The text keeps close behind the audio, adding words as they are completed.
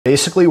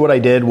Basically what I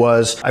did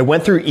was I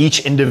went through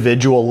each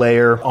individual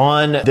layer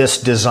on this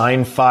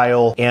design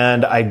file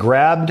and I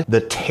grabbed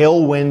the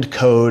Tailwind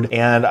code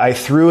and I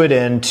threw it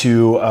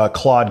into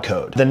Claude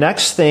Code. The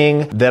next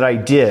thing that I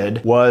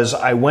did was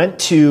I went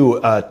to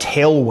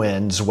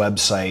Tailwind's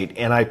website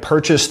and I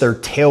purchased their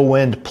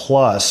Tailwind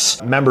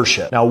Plus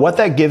membership. Now what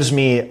that gives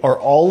me are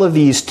all of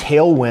these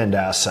Tailwind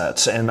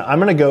assets, and I'm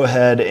going to go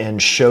ahead and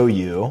show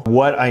you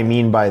what I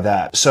mean by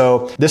that.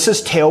 So this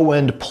is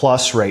Tailwind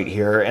Plus right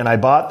here, and I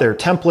bought their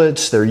templates,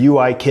 their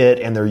UI kit,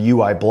 and their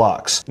UI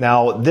blocks.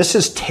 Now, this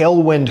is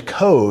Tailwind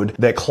code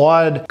that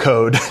Claude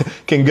Code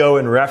can go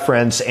and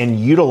reference and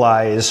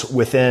utilize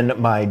within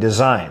my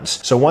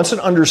designs. So once it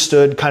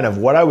understood kind of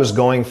what I was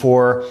going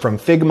for from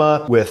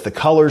Figma with the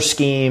color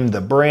scheme, the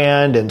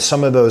brand, and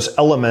some of those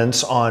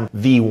elements on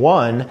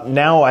V1,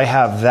 now I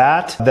have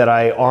that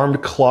I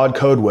armed Claude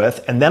Code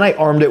with, and then I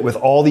armed it with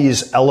all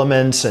these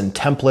elements and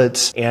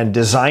templates and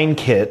design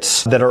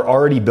kits that are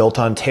already built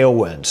on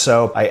Tailwind.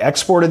 So I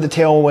exported the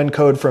Tailwind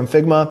code from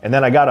Figma, and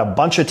then I got a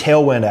bunch of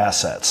Tailwind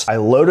assets. I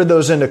loaded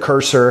those into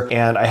Cursor,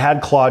 and I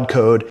had Claude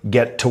Code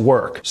get to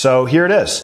work. So here it is.